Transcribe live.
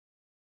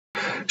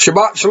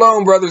Shabbat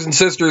Shalom, brothers and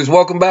sisters.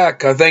 Welcome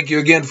back. I thank you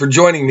again for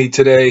joining me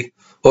today.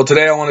 Well,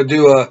 today I want to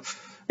do a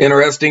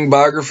interesting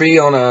biography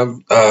on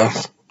a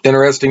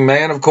interesting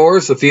man, of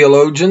course, a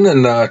theologian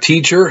and a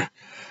teacher.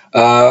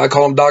 I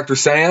call him Dr.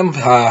 Sam.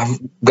 I've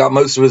got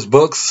most of his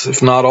books,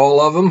 if not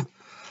all of them.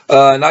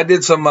 And I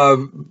did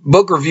some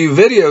book review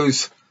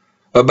videos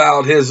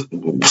about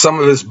some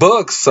of his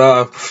books.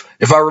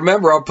 If I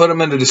remember, I'll put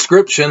them in the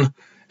description,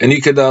 and you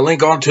could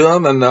link onto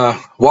them and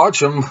watch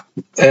them.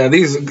 And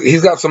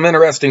he's got some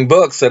interesting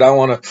books that I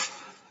want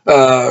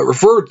to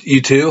refer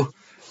you to.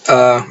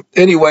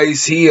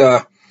 Anyways, he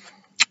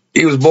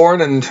was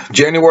born in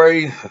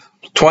January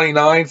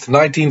 29th,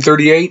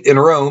 1938 in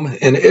Rome,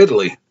 in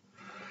Italy.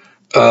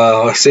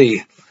 Let's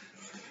see.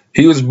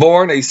 He was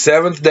born a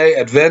Seventh-day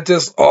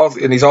Adventist,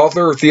 and he's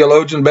author,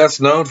 theologian,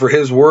 best known for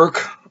his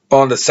work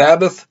on the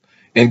Sabbath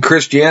in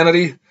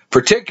Christianity,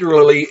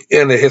 particularly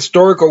in the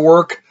historical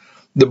work.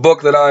 The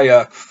book that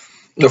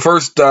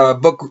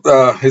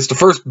it's the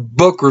first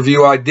book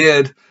review I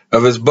did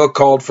of his book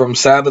called From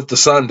Sabbath to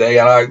Sunday,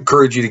 and I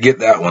encourage you to get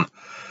that one.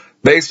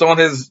 Based on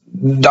his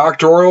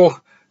doctoral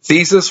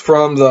thesis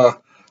from the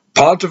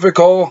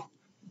Pontifical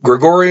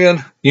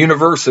Gregorian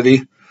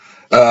University,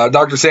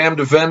 Dr. Sam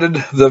defended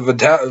the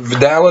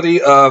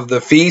vitality of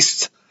the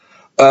feasts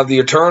of the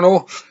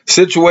Eternal,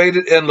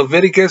 situated in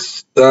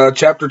Leviticus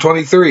chapter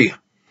 23.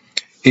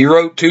 He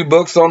wrote 2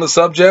 books on the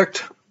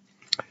subject.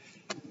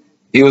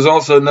 He was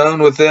also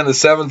known within the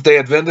Seventh-day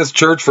Adventist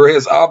Church for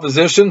his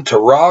opposition to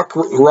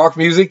rock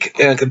music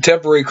and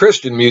contemporary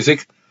Christian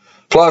music,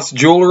 plus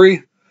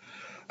jewelry,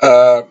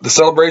 the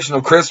celebration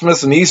of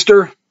Christmas and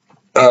Easter,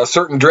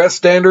 certain dress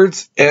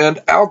standards,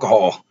 and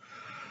alcohol.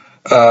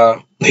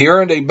 He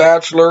earned a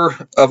Bachelor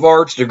of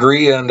Arts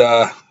degree in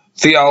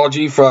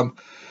theology from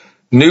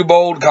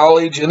Newbold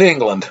College in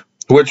England,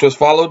 which was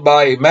followed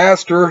by a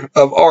Master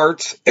of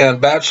Arts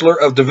and Bachelor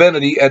of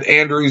Divinity at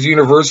Andrews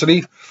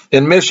University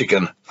in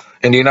Michigan,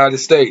 in the United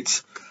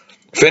States,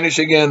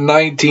 finishing in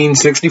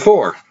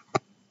 1964.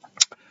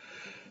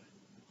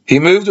 He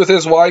moved with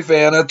his wife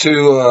Anna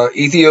to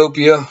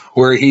Ethiopia,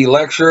 where he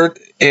lectured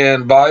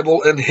in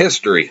Bible and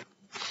history.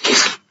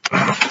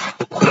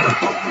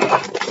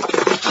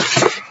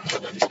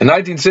 In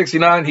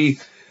 1969,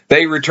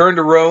 they returned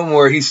to Rome,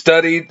 where he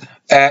studied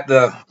at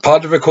the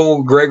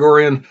Pontifical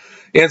Gregorian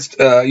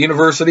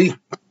University.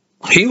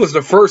 He was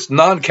the first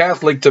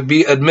non-Catholic to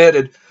be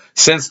admitted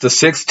since the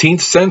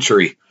 16th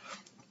century.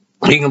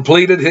 He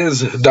completed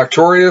his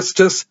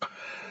doctoratus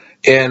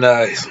in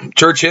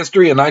church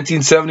history in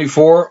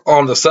 1974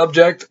 on the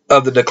subject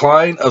of the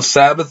decline of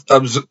Sabbath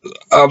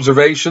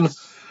observation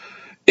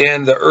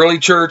in the early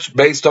church,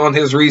 based on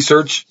his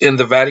research in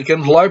the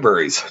Vatican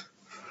libraries.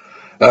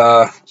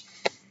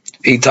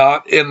 He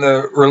taught in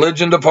the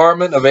religion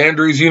department of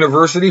Andrews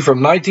University from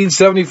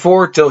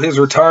 1974 till his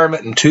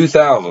retirement in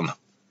 2000.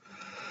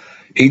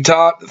 He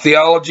taught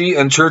theology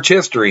and church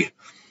history.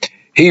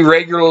 He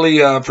regularly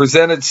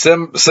presented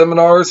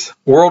seminars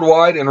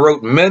worldwide and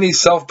wrote many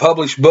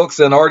self-published books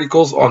and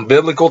articles on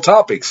biblical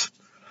topics.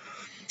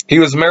 He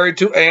was married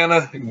to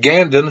Anna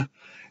Gandon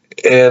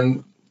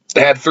and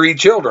had 3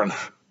 children.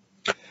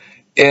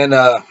 In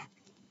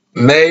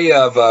May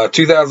of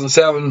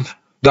 2007,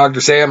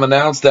 Dr. Sam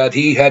announced that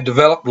he had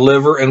developed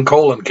liver and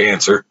colon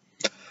cancer.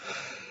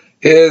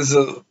 His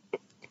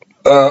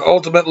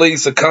ultimately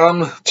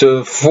succumbed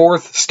to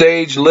 4th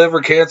stage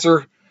liver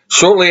cancer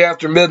shortly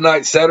after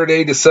midnight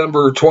Saturday,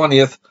 December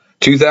 20th,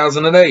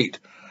 2008,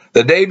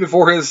 the day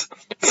before his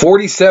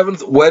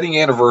 47th wedding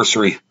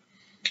anniversary.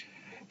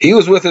 He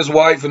was with his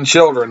wife and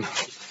children.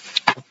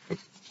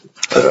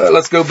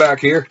 Let's go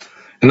back here.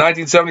 In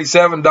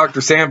 1977,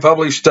 Dr. Sam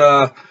published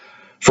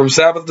From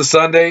Sabbath to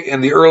Sunday in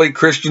the Early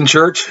Christian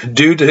Church,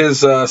 due to his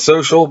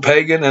social,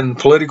 pagan, and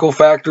political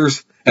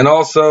factors, and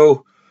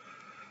also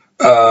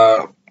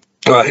due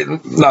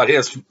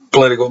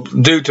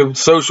to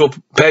social,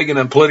 pagan,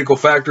 and political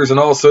factors, and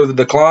also the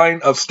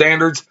decline of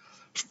standards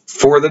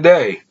for the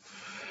day.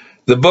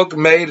 The book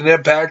made an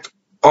impact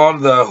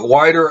on the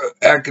wider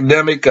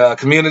academic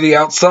community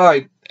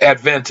outside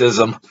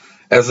Adventism,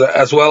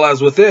 as well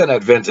as within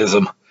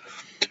Adventism.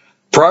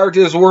 Prior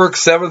to his work,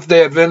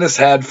 Seventh-day Adventists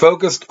had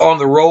focused on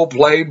the role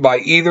played by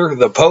either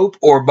the Pope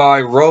or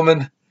by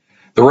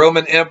the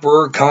Roman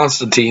Emperor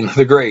Constantine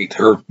the Great,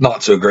 or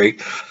not so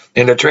great,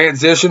 in the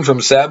transition from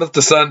Sabbath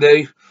to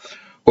Sunday,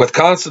 with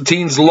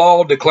Constantine's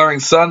law declaring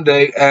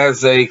Sunday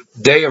as a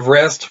day of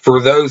rest for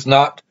those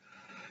not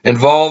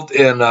involved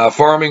in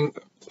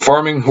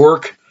farming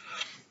work.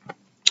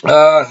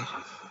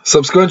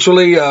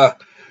 Subsequently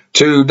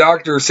to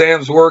Dr.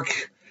 Sam's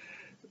work,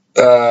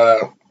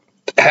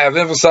 have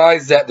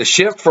emphasized that the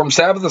shift from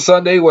Sabbath to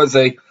Sunday was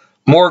a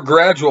more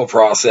gradual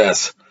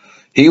process.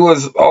 He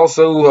was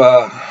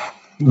also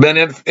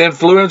been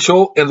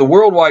influential in the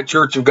Worldwide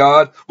Church of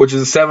God, which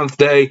is a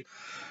Seventh-day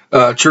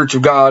Church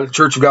of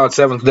God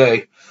Seventh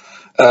Day,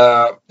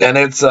 and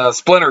its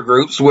splinter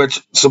groups,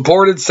 which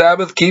supported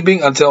Sabbath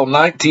keeping until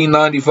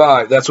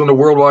 1995. That's when the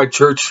Worldwide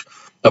Church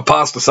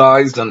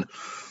apostatized and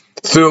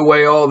threw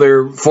away all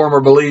their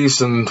former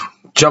beliefs and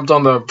jumped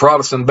on the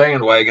Protestant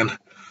bandwagon.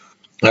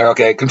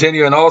 Okay,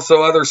 continuing.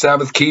 Also, other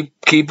Sabbath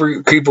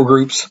keeper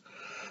groups.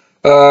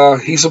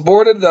 He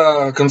supported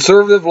the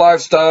conservative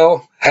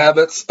lifestyle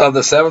habits of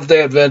the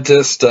Seventh-day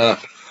Adventist,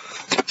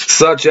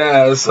 such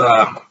as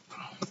a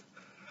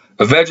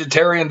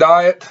vegetarian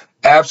diet,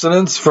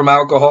 abstinence from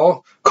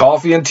alcohol,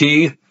 coffee and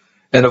tea,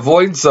 and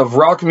avoidance of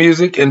rock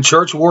music and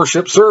church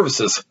worship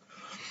services.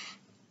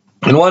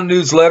 In one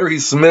newsletter, he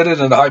submitted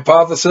a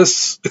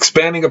hypothesis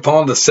expanding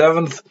upon the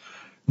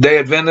Seventh-day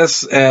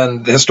Adventists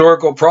and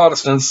historical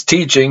Protestants'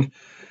 teaching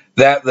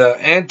that the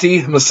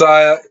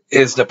anti-Messiah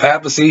is the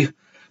papacy,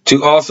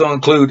 to also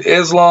include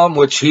Islam,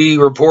 which he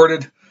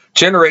reported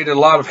generated a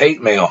lot of hate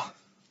mail.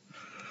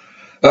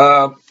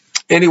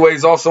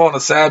 Anyways, also on a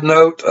sad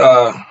note,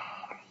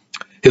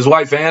 his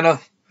wife Anna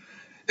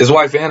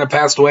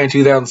passed away in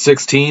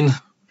 2016.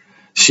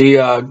 She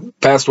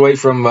passed away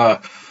from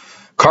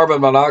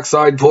carbon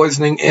monoxide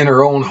poisoning in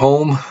her own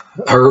home.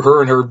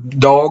 Her and her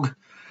dog.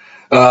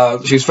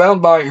 She's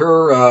found by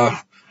her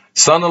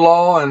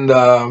son-in-law and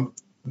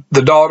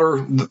the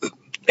daughter,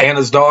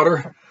 Anna's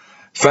daughter.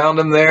 Found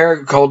him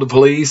there, called the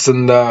police,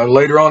 and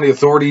later on the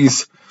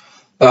authorities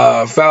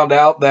found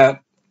out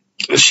that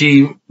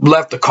she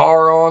left the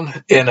car on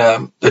in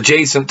an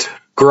adjacent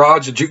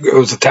garage that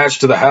was attached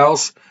to the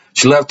house.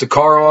 She left the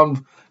car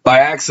on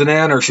by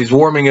accident, or she's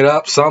warming it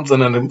up, something,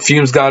 and the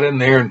fumes got in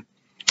there, and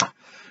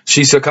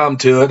she succumbed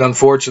to it,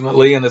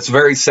 unfortunately, and it's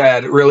very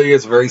sad. It really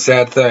is a very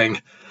sad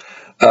thing.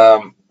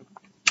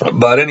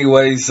 But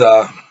anyways,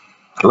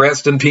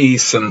 rest in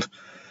peace, and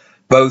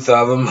both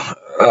of them.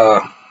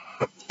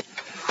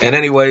 And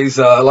anyways,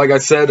 like I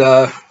said,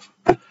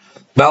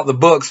 about the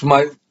books,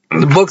 the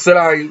books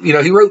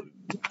that he wrote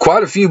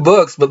quite a few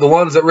books, but the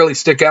ones that really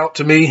stick out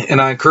to me,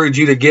 and I encourage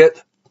you to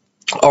get,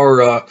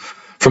 are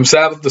From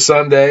Sabbath to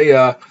Sunday.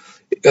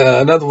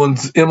 Another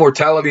one's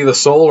Immortality of the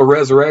Soul or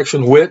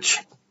Resurrection, which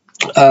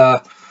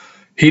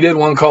he did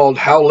one called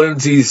Hal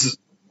Lindsey's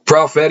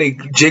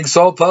Prophetic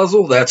Jigsaw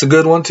Puzzle. That's a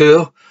good one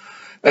too.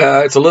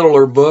 It's a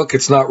littler book.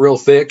 It's not real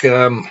thick.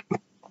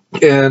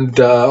 And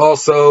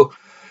also,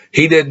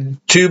 he did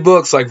two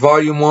books, like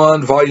Volume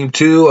 1, Volume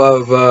 2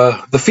 of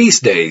the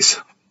feast days,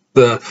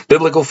 the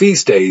biblical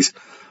feast days.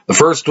 The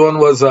first one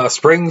was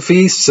spring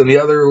feasts, and the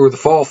other were the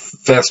fall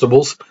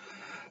festivals.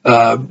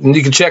 And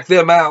you can check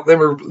them out. They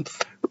were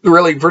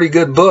really pretty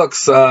good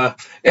books. And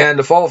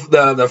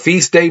the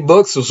feast day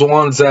books was the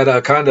ones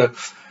that kind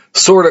of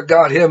sort of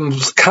got him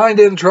kind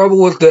of in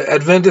trouble with the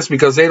Adventists,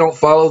 because they don't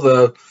follow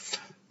the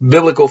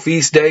biblical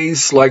feast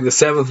days like the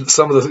seventh.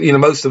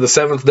 Most of the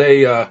Seventh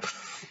Day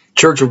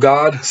Church of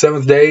God,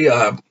 Seventh Day.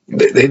 I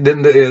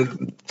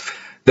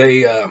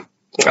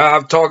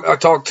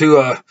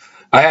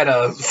had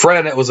a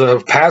friend that was a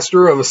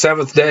pastor of a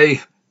Seventh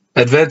Day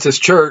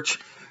Adventist church,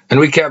 and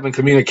we kept in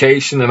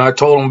communication, and I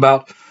told him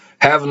about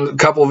having a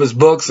couple of his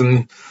books,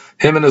 and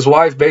him and his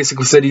wife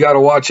basically said, you got to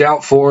watch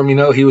out for him.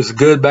 He was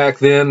good back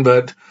then,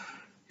 but,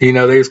 they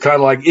was kind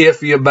of like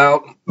iffy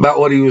about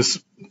what he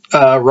was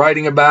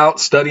writing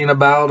about, studying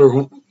about,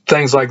 or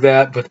things like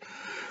that.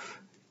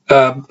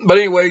 But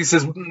anyways,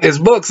 his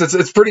books,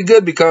 it's pretty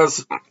good,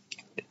 because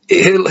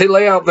he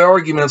lay out the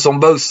arguments on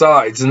both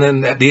sides, and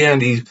then at the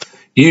end he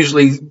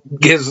usually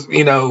gives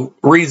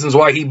reasons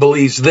why he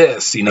believes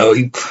this. He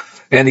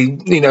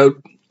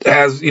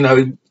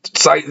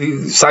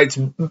cites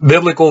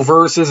biblical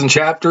verses and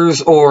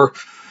chapters or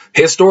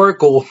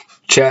historical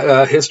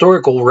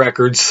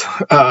records.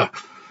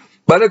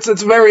 But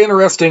it's very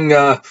interesting.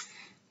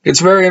 It's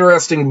very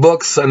interesting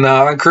books, and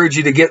I encourage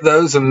you to get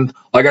those. And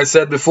like I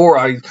said before,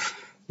 I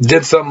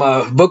did some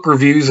book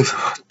reviews,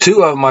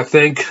 two of them, I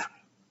think,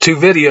 2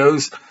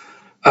 videos.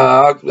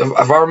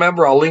 If I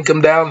remember, I'll link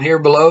them down here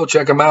below.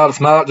 Check them out. If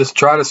not, just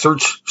try to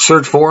search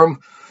for them.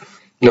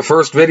 The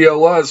first video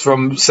was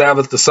From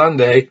Sabbath to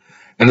Sunday,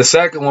 and the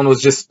second one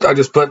was I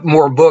just put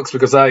more books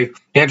because I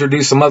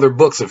introduced some other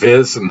books of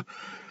his,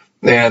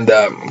 and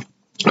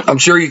I'm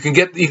sure you can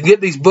get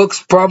these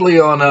books probably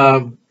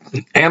on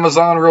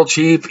Amazon real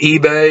cheap,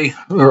 eBay,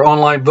 or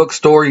online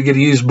bookstore. You get a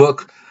used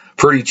book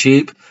pretty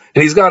cheap.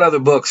 And he's got other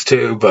books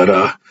too,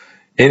 but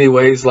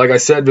anyways, like I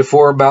said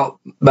before about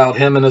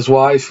him and his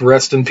wife,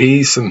 rest in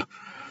peace, and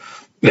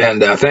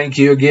thank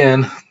you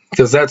again,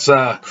 because that's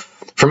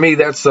for me,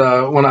 that's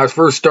when I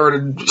first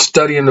started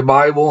studying the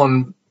Bible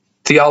and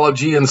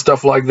theology and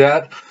stuff like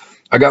that.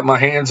 I got my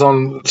hands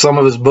on some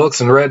of his books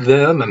and read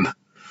them, and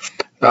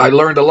I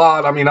learned a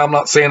lot. I mean, I'm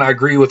not saying I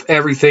agree with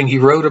everything he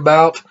wrote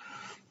about,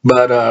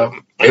 but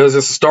it was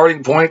just a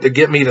starting point to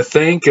get me to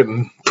think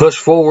and push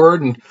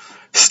forward and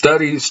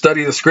study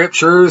the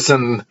scriptures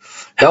and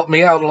help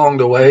me out along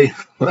the way.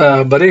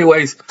 But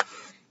anyways,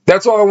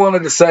 that's all I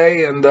wanted to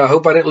say, and I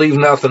hope I didn't leave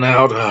nothing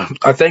out.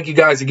 I thank you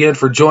guys again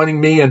for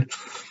joining me, and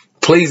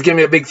please give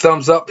me a big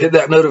thumbs up, hit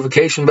that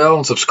notification bell,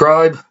 and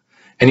subscribe.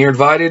 And you're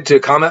invited to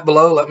comment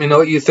below. Let me know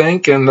what you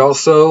think, and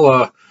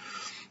also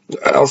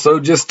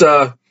just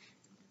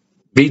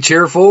be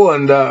cheerful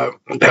and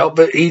help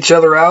each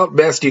other out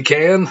best you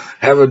can.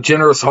 Have a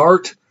generous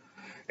heart,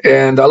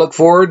 and I look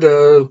forward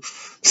to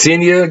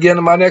Seeing you again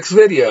in my next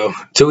video.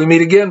 Till we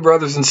meet again,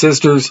 brothers and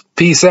sisters,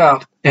 peace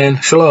out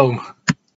and shalom.